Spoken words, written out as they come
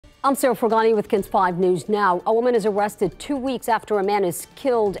I'm Sarah Forgani with KENS 5 News Now. A woman is arrested 2 weeks after a man is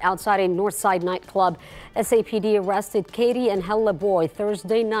killed outside a Northside nightclub. SAPD arrested Katie and Hella Boy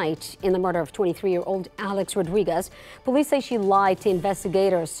Thursday night in the murder of 23-year-old Alex Rodriguez. Police say she lied to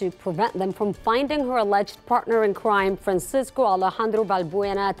investigators to prevent them from finding her alleged partner in crime, Francisco Alejandro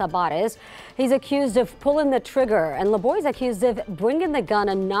Balbuena Tabares. He's accused of pulling the trigger, and LaBoy is accused of bringing the gun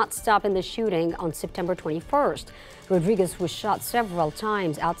and not stopping the shooting on September 21st. Rodriguez was shot several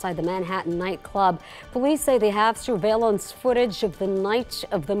times outside the Manhattan nightclub. Police say they have surveillance footage of the night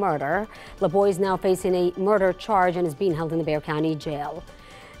of the murder. LaBoy is now facing a murder charge and is being held in the Bexar County Jail.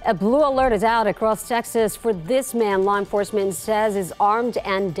 A blue alert is out across Texas for this man law enforcement says is armed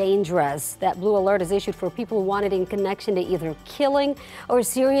and dangerous. That blue alert is issued for people wanted in connection to either killing or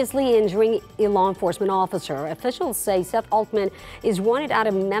seriously injuring a law enforcement officer. Officials say Seth Altman is wanted out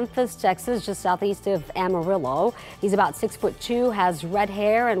of Memphis, Texas, just southeast of Amarillo. He's about 6'2", has red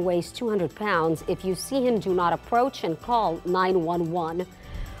hair, and weighs 200 pounds. If you see him, do not approach and call 911.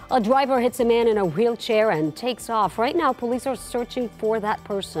 A driver hits a man in a wheelchair and takes off. Right now, police are searching for that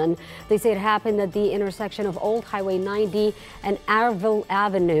person. They say it happened at the intersection of Old Highway 90 and Arville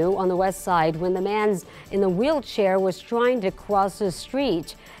Avenue on the west side when the man in the wheelchair was trying to cross the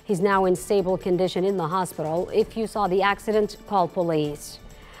street. He's now in stable condition in the hospital. If you saw the accident, call police.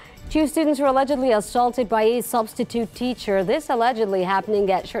 2 students were allegedly assaulted by a substitute teacher. This allegedly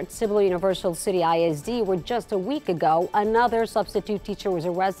happening at Schertz-Cibolo Universal City ISD, where just a week ago, another substitute teacher was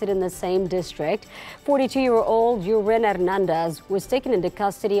arrested in the same district. 42-year-old Yurin Hernandez was taken into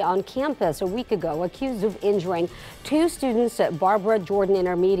custody on campus a week ago, accused of injuring 2 students at Barbara Jordan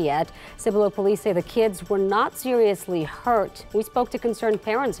Intermediate. Cibolo police say the kids were not seriously hurt. We spoke to concerned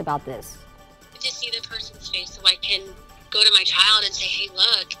parents about this. To see the person's face so I can go to my child and say, hey,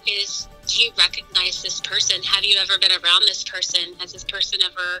 look, do you recognize this person? Have you ever been around this person? Has this person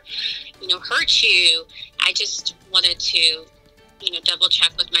ever, hurt you? I just wanted to, double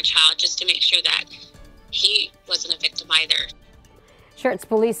check with my child just to make sure that he wasn't a victim either. Schertz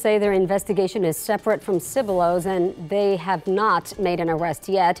police say their investigation is separate from Cibolo's and they have not made an arrest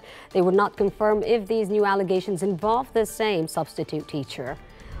yet. They would not confirm if these new allegations involve the same substitute teacher.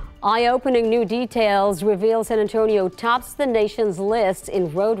 Eye-opening new details reveal San Antonio tops the nation's list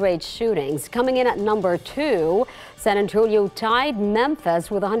in road rage shootings. Coming in at number 2, San Antonio tied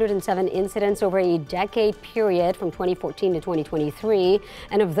Memphis with 107 incidents over a decade period from 2014 to 2023.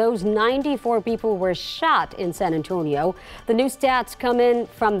 And of those, 94 people were shot in San Antonio. The new stats come in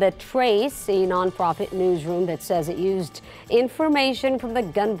from The Trace, a nonprofit newsroom that says it used information from the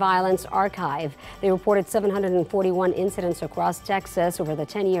Gun Violence Archive. They reported 741 incidents across Texas over the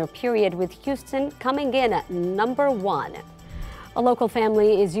 10-year period, with Houston coming in at number 1. A local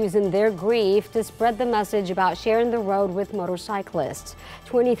family is using their grief to spread the message about sharing the road with motorcyclists.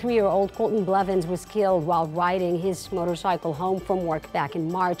 23-year-old Colton Blevins was killed while riding his motorcycle home from work back in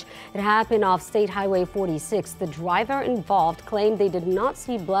March. It happened off State Highway 46. The driver involved claimed they did not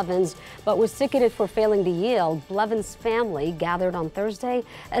see Blevins, but was ticketed for failing to yield. Blevins' family gathered on Thursday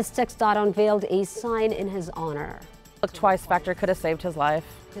as TxDOT unveiled a sign in his honor. Look twice factor could have saved his life.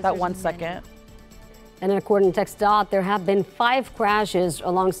 That 1 second. And according to TxDOT, there have been 5 crashes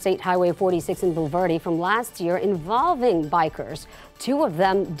along State Highway 46 in Bulverde from last year involving bikers, 2 of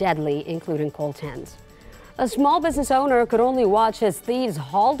them deadly, including Colton's. A small business owner could only watch as thieves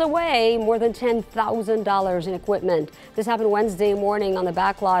hauled away more than $10,000 in equipment. This happened Wednesday morning on the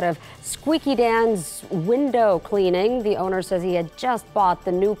back lot of Squeaky Dan's Window Cleaning. The owner says he had just bought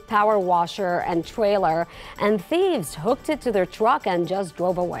the new power washer and trailer, and thieves hooked it to their truck and just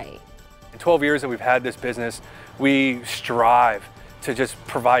drove away. In 12 years that we've had this business, we strive to just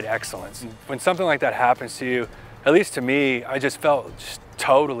provide excellence. When something like that happens to you, at least to me, I just felt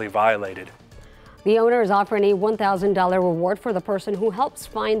totally violated. The owner is offering a $1,000 reward for the person who helps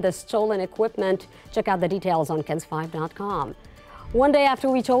find the stolen equipment. Check out the details on KENS5.com. One day after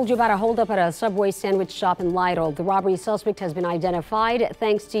we told you about a holdup at a Subway sandwich shop in Lytle, the robbery suspect has been identified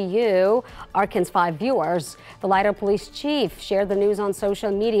thanks to you, our KENS 5 viewers. The Lytle police chief shared the news on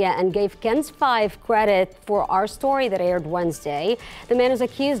social media and gave KENS 5 credit for our story that aired Wednesday. The man is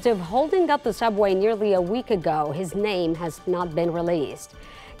accused of holding up the subway nearly a week ago. His name has not been released.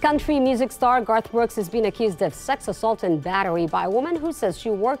 Country music star Garth Brooks has been accused of sex assault and battery by a woman who says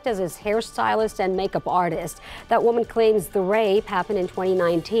she worked as his hairstylist and makeup artist. That woman claims the rape happened in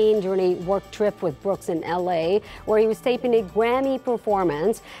 2019 during a work trip with Brooks in LA, where he was taping a Grammy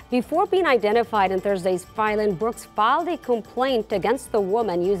performance. Before being identified in Thursday's filing, Brooks filed a complaint against the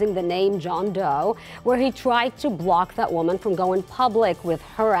woman using the name John Doe, where he tried to block that woman from going public with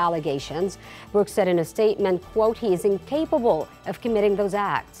her allegations. Brooks said in a statement, quote, he is incapable of committing those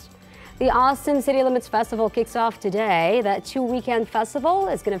acts. The Austin City Limits Festival kicks off today. That two-weekend festival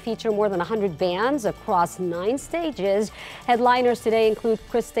is going to feature more than 100 bands across 9 stages. Headliners today include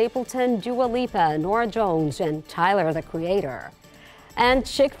Chris Stapleton, Dua Lipa, Norah Jones, and Tyler, the Creator. And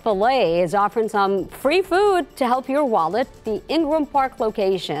Chick-fil-A is offering some free food to help your wallet. The Ingram Park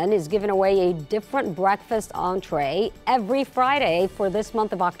location is giving away a different breakfast entree every Friday for this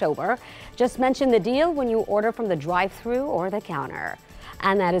month of October. Just mention the deal when you order from the drive-thru or the counter.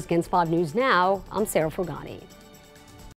 And that is GINS 5 News Now. I'm Sarah Frugani.